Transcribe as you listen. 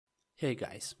Hey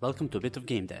guys, welcome to a bit of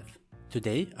game dev.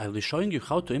 Today I'll be showing you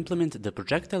how to implement the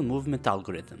projectile movement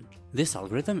algorithm. This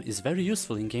algorithm is very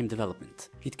useful in game development.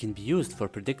 It can be used for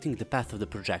predicting the path of the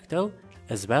projectile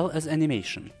as well as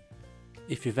animation.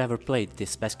 If you've ever played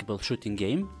this basketball shooting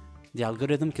game, the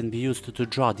algorithm can be used to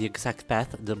draw the exact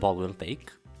path the ball will take.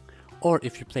 Or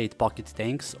if you played Pocket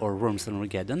Tanks or Worms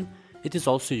Armageddon, it is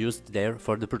also used there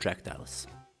for the projectiles.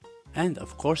 And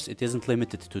of course it isn't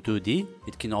limited to 2D,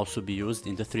 it can also be used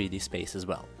in the 3D space as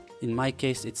well. In my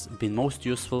case it's been most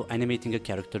useful animating a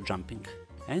character jumping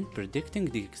and predicting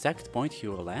the exact point he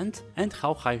will land and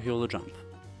how high he will jump.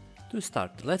 To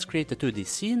start, let's create a 2D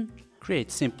scene, create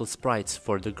simple sprites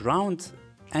for the ground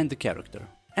and the character,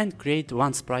 and create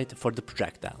one sprite for the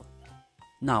projectile.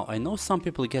 Now I know some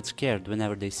people get scared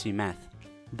whenever they see math,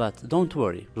 but don't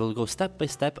worry, we'll go step by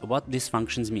step what these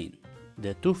functions mean.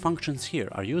 The two functions here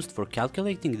are used for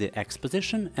calculating the x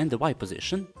position and the y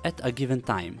position at a given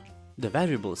time. The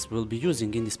variables we'll be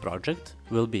using in this project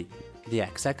will be the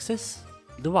x-axis,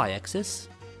 the y-axis,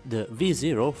 the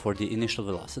v0 for the initial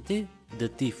velocity, the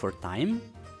t for time,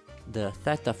 the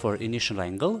theta for initial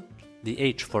angle, the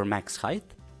h for max height,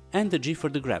 and the g for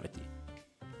the gravity.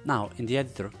 Now in the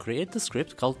editor create a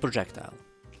script called Projectile.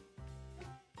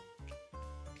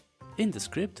 In the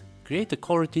script create a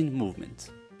coroutine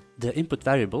movement. The input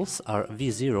variables are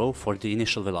v0 for the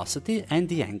initial velocity and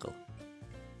the angle.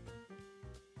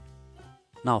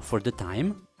 Now for the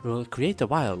time, we will create a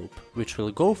while loop, which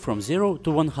will go from 0 to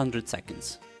 100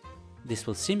 seconds. This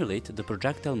will simulate the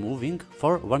projectile moving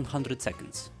for 100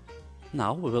 seconds.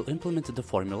 Now we will implement the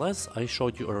formulas I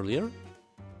showed you earlier.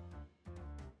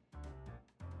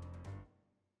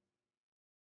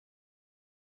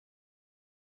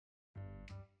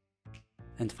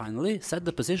 And finally, set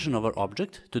the position of our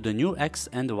object to the new x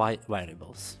and y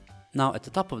variables. Now at the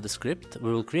top of the script,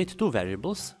 we will create two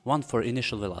variables, one for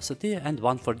initial velocity and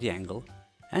one for the angle.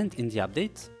 And in the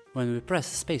update, when we press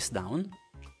space down,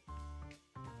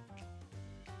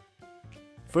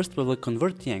 first we will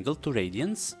convert the angle to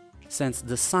radians, since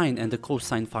the sine and the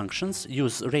cosine functions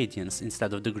use radians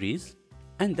instead of degrees,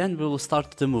 and then we will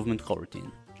start the movement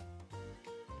coroutine.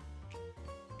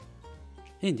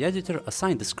 In the editor,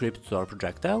 assign the script to our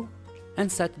projectile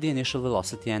and set the initial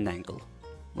velocity and angle.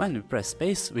 When we press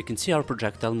space, we can see our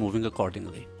projectile moving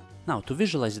accordingly. Now to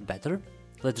visualize it better,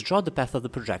 let's draw the path of the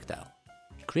projectile.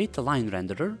 Create a line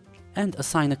renderer and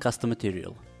assign a custom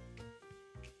material.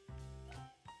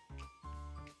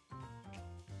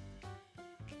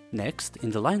 Next, in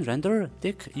the line renderer,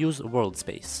 tick Use World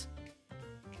Space.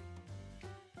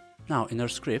 Now in our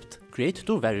script, create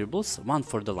two variables, one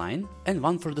for the line and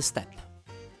one for the step.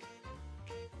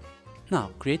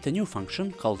 Now create a new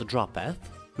function called drawPath,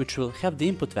 which will have the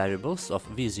input variables of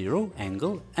v0,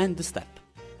 angle, and the step.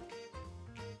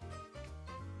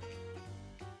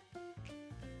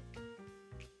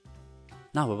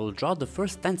 Now we will draw the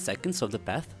first 10 seconds of the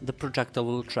path the projectile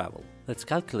will travel. Let's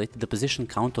calculate the position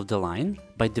count of the line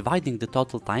by dividing the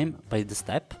total time by the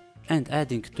step and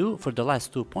adding 2 for the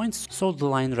last 2 points so the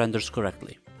line renders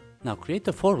correctly. Now create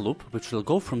a for loop which will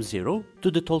go from 0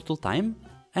 to the total time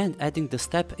and adding the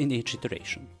step in each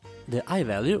iteration. The I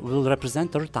value will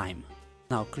represent our time.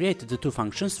 Now create the two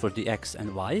functions for the x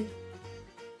and y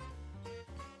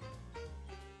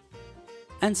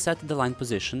and set the line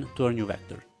position to our new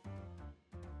vector.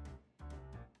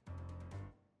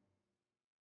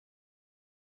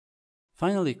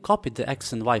 Finally, copy the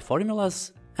x and y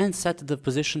formulas and set the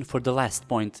position for the last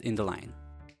point in the line.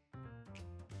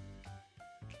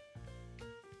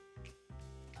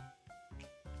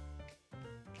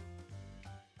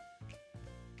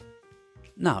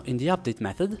 Now, in the update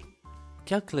method,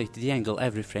 calculate the angle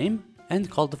every frame and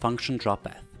call the function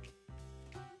drawPath.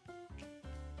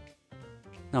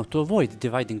 Now, to avoid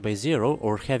dividing by 0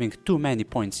 or having too many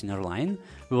points in our line,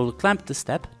 we will clamp the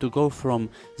step to go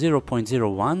from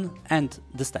 0.01 and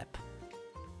the step.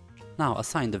 Now,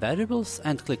 assign the variables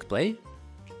and click play.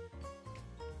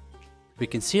 We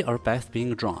can see our path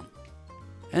being drawn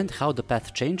and how the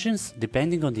path changes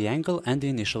depending on the angle and the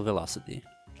initial velocity.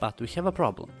 But we have a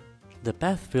problem. The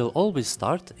path will always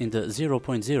start in the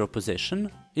 0.0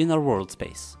 position in our world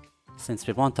space. Since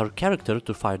we want our character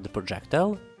to fire the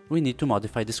projectile, we need to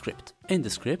modify the script. In the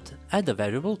script, add a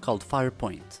variable called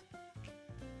firePoint.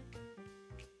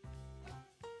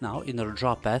 Now in our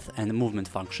drawPath and movement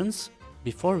functions,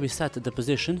 before we set the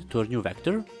position to our new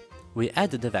vector, we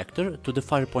add the vector to the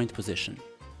firePoint position.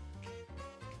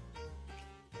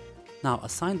 Now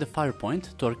assign the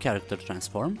firePoint to our character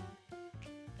transform.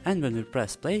 And when we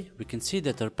press play, we can see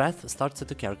that our path starts at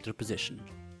the character position.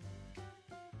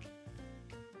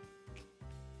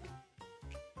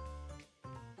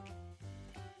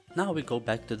 Now we go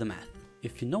back to the math.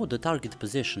 If you know the target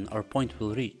position our point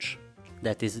will reach,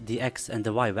 that is the x and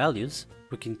the y values,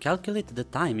 we can calculate the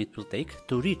time it will take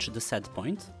to reach the set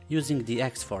point using the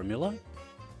x formula,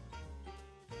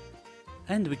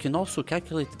 and we can also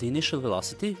calculate the initial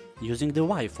velocity using the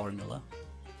y formula.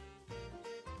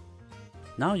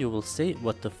 Now you will say,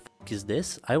 what the f is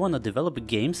this? I wanna develop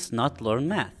games, not learn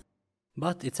math.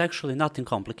 But it's actually nothing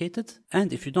complicated,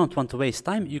 and if you don't want to waste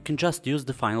time, you can just use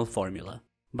the final formula.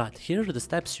 But here are the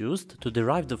steps used to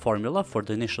derive the formula for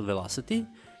the initial velocity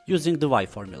using the y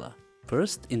formula.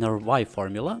 First, in our y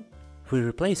formula, we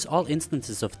replace all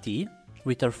instances of t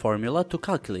with our formula to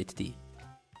calculate t.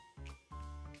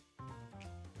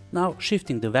 Now,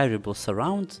 shifting the variables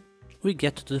around, we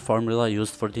get to the formula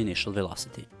used for the initial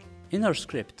velocity. In our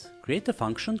script, create a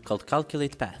function called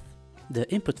calculatePath. The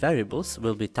input variables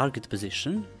will be target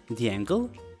position, the angle,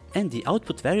 and the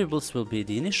output variables will be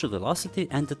the initial velocity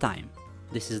and the time.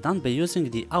 This is done by using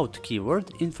the out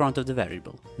keyword in front of the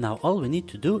variable. Now all we need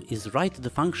to do is write the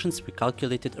functions we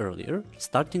calculated earlier,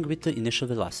 starting with the initial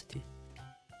velocity.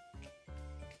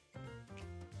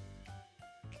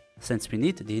 Since we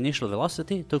need the initial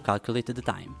velocity to calculate the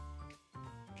time.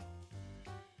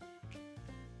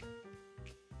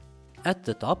 At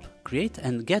the top, create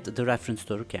and get the reference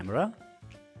to our camera.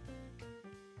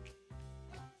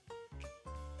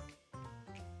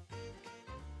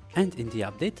 And in the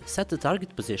update, set the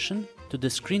target position to the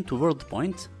screen to world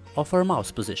point of our mouse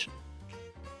position.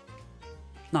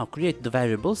 Now create the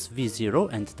variables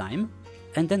v0 and time,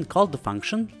 and then call the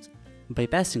function by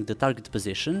passing the target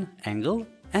position, angle,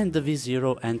 and the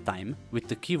v0 and time with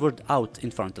the keyword out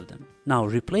in front of them. Now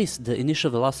replace the initial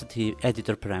velocity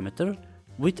editor parameter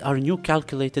with our new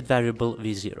calculated variable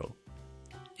v0.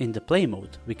 In the play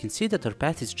mode, we can see that our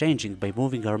path is changing by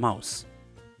moving our mouse,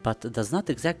 but does not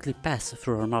exactly pass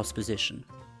through our mouse position.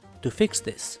 To fix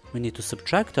this, we need to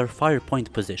subtract our fire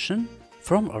point position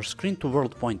from our screen to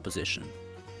world point position.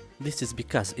 This is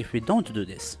because if we don't do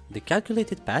this, the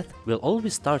calculated path will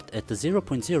always start at the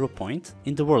 0.0 point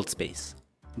in the world space.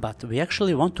 But we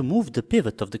actually want to move the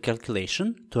pivot of the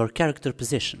calculation to our character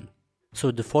position.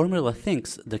 So the formula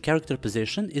thinks the character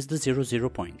position is the 0,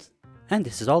 point. And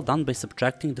this is all done by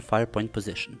subtracting the fire point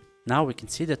position. Now we can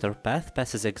see that our path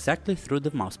passes exactly through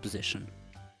the mouse position.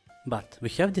 But we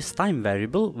have this time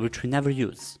variable which we never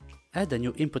use. Add a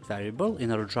new input variable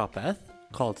in our draw path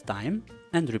called time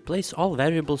and replace all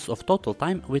variables of total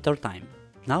time with our time.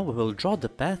 Now we will draw the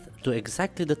path to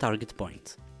exactly the target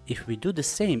point. If we do the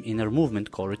same in our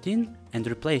movement coroutine and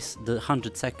replace the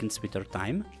 100 seconds with our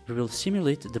time, we will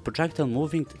simulate the projectile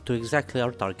moving to exactly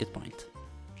our target point.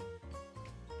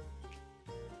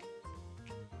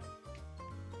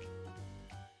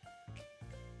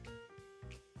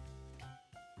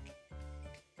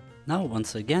 Now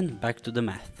once again back to the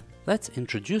math. Let's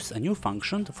introduce a new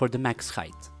function for the max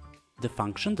height. The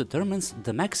function determines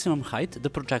the maximum height the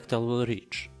projectile will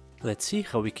reach. Let's see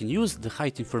how we can use the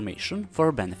height information for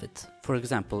our benefit. For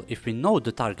example, if we know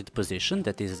the target position,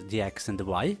 that is the x and the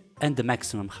y, and the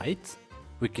maximum height,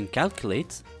 we can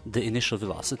calculate the initial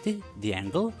velocity, the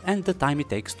angle, and the time it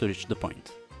takes to reach the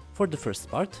point. For the first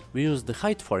part, we use the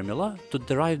height formula to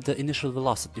derive the initial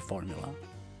velocity formula.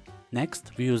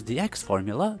 Next, we use the x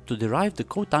formula to derive the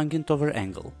cotangent over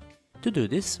angle. To do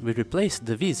this, we replace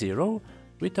the v0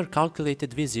 with our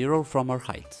calculated v0 from our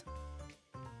height.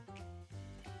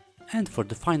 And for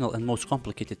the final and most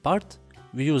complicated part,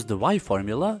 we use the y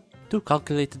formula to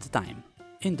calculate the time.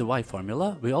 In the y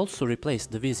formula, we also replace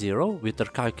the v0 with our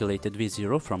calculated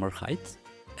v0 from our height,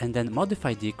 and then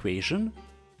modify the equation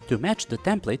to match the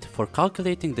template for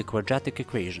calculating the quadratic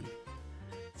equation.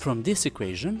 From this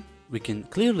equation, we can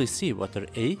clearly see what our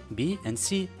a, b, and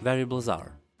c variables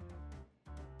are.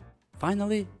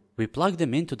 Finally, we plug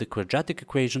them into the quadratic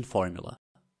equation formula.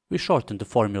 We shorten the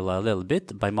formula a little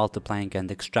bit by multiplying and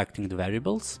extracting the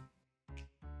variables.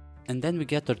 And then we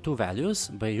get our two values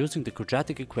by using the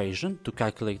quadratic equation to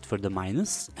calculate for the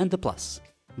minus and the plus.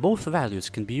 Both values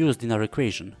can be used in our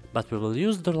equation, but we will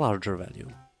use the larger value.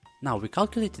 Now we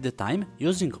calculated the time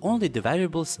using only the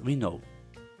variables we know.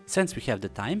 Since we have the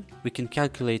time, we can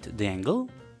calculate the angle,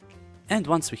 and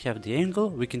once we have the angle,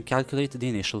 we can calculate the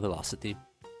initial velocity.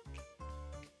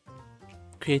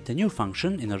 Create a new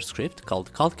function in our script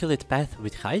called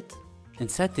calculatePathWithHeight and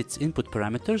set its input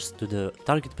parameters to the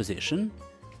target position,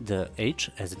 the h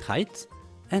as in height,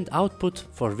 and output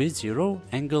for v0,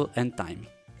 angle, and time.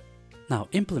 Now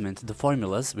implement the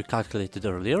formulas we calculated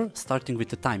earlier, starting with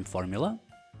the time formula.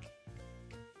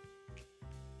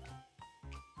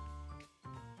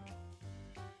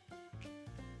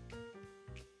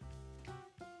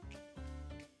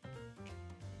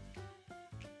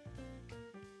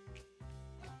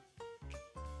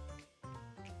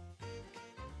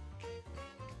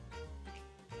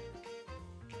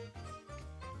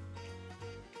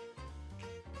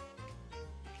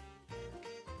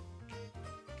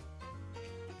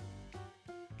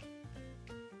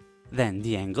 then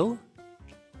the angle,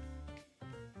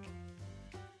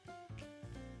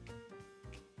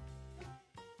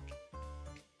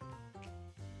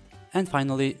 and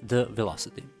finally the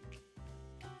velocity.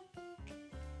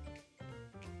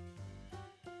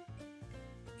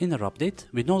 In our update,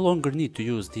 we no longer need to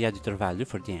use the editor value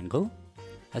for the angle.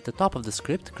 At the top of the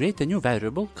script, create a new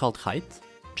variable called height,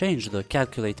 change the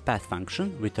calculatePath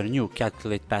function with our new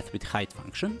calculatePathWithHeight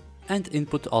function, and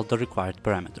input all the required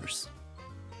parameters.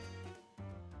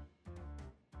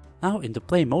 Now in the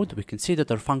play mode, we can see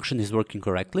that our function is working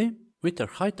correctly, with our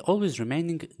height always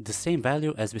remaining the same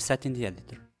value as we set in the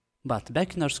editor. But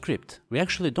back in our script, we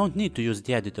actually don't need to use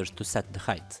the editors to set the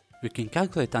height. We can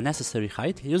calculate unnecessary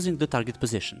height using the target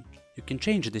position. You can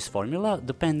change this formula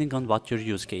depending on what your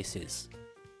use case is.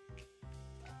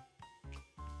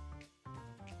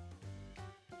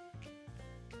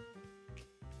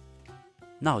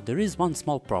 Now there is one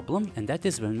small problem, and that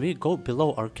is when we go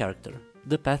below our character.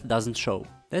 The path doesn't show.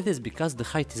 That is because the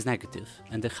height is negative,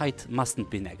 and the height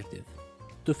mustn't be negative.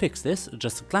 To fix this,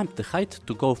 just clamp the height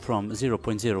to go from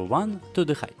 0.01 to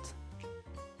the height.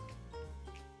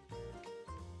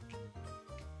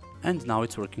 And now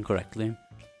it's working correctly.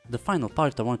 The final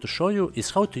part I want to show you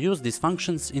is how to use these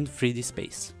functions in 3D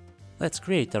space. Let's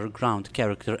create our ground,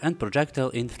 character and projectile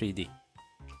in 3D.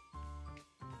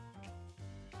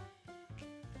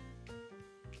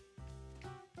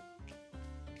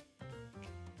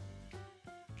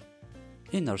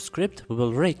 In our script, we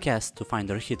will raycast to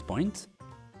find our hit point.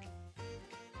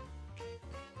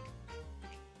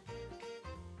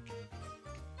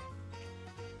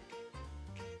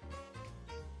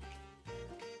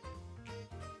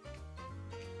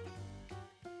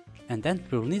 And then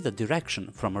we will need a direction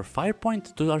from our fire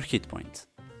point to our hit point.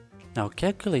 Now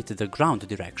calculate the ground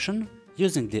direction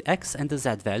using the x and the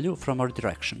z value from our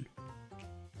direction.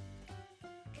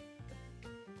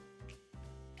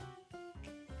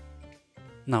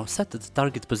 Now set the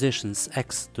target positions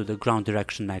x to the ground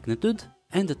direction magnitude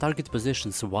and the target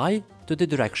positions y to the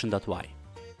direction.y.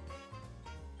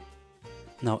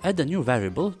 Now add a new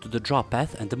variable to the draw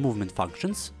path and the movement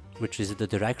functions, which is the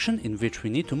direction in which we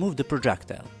need to move the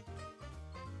projectile.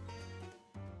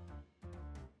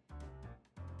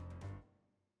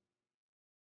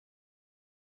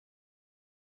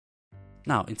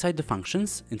 Now inside the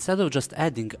functions, instead of just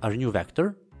adding our new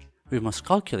vector, we must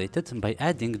calculate it by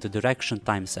adding the direction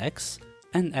times x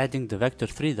and adding the vector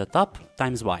 3.up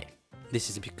times y. This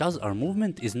is because our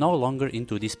movement is no longer in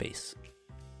 2D space.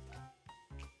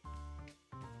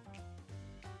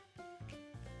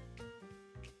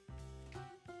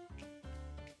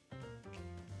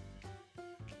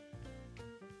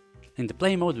 In the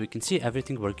play mode, we can see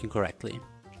everything working correctly.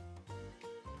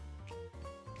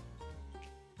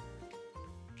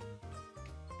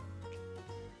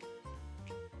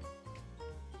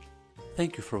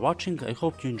 Thank you for watching, I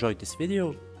hope you enjoyed this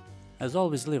video. As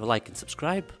always, leave a like and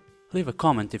subscribe. Leave a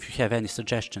comment if you have any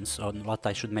suggestions on what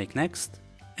I should make next.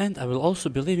 And I will also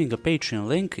be leaving a Patreon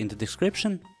link in the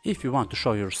description if you want to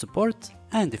show your support,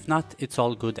 and if not, it's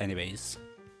all good anyways.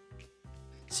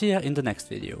 See ya in the next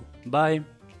video.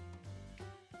 Bye!